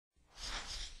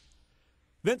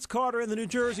Vince Carter and the New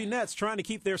Jersey Nets trying to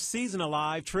keep their season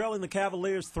alive, trailing the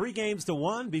Cavaliers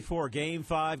 3-1 before Game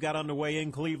 5 got underway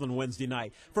in Cleveland Wednesday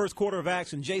night. First quarter of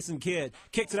action, Jason Kidd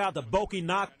kicks it out to Boki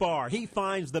Nakbar. He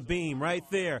finds the beam right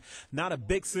there. Not a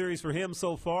big series for him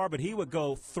so far, but he would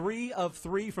go 3 of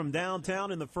 3 from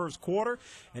downtown in the first quarter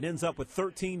and ends up with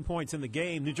 13 points in the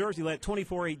game. New Jersey led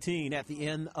 24-18 at the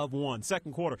end of one.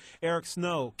 Second quarter, Eric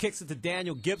Snow kicks it to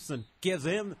Daniel Gibson, gives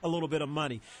him a little bit of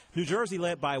money. New Jersey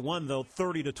led by one, though,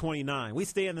 30-29. We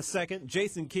stay in the second.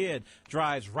 Jason Kidd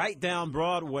drives right down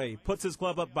Broadway, puts his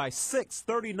club up by 6,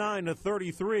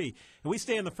 39-33. And we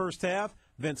stay in the first half.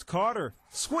 Vince Carter,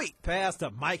 sweet pass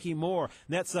to Mikey Moore.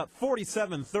 Nets up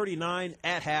 47-39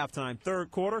 at halftime.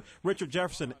 Third quarter, Richard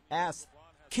Jefferson asks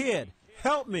Kidd,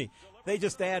 help me. They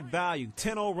just add value.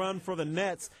 10-0 run for the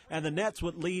Nets, and the Nets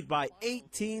would lead by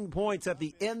 18 points at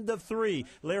the end of 3.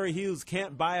 Larry Hughes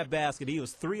can't buy a basket. He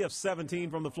was 3 of 17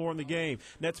 from the floor in the game.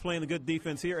 Nets playing the good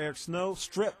defense here. Eric Snow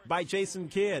stripped by Jason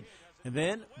Kidd. And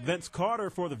then Vince Carter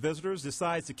for the visitors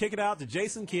decides to kick it out to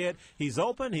Jason Kidd. He's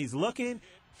open. He's looking.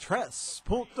 Tres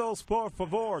puntos por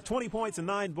favor. 20 points and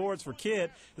 9 boards for Kidd.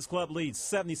 His club leads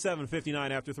 77-59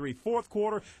 after 3. Fourth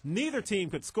quarter, neither team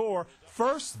could score.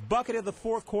 First bucket of the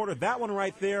fourth quarter, that one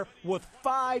right there with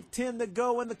 5:10 to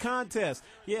go in the contest.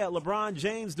 Yeah, LeBron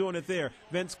James doing it there.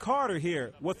 Vince Carter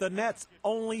here with the Nets'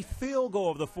 only field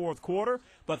goal of the fourth quarter,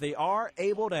 but they are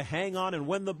able to hang on and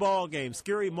win the ball game.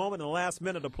 Scary moment in the last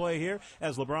minute of play here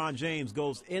as LeBron James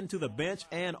goes into the bench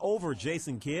and over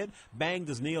Jason Kidd. Banged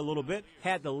his knee a little bit,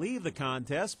 had to leave the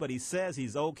contest, but he says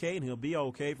he's okay and he'll be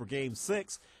okay for Game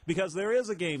 6 because there is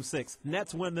a Game 6.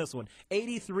 Nets win this one,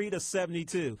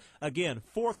 83-72. Again,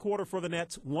 fourth quarter for the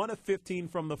Nets, 1 of 15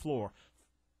 from the floor.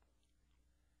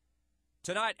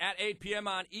 Tonight at 8 p.m.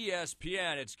 on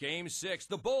ESPN, it's Game 6.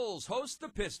 The Bulls host the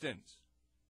Pistons.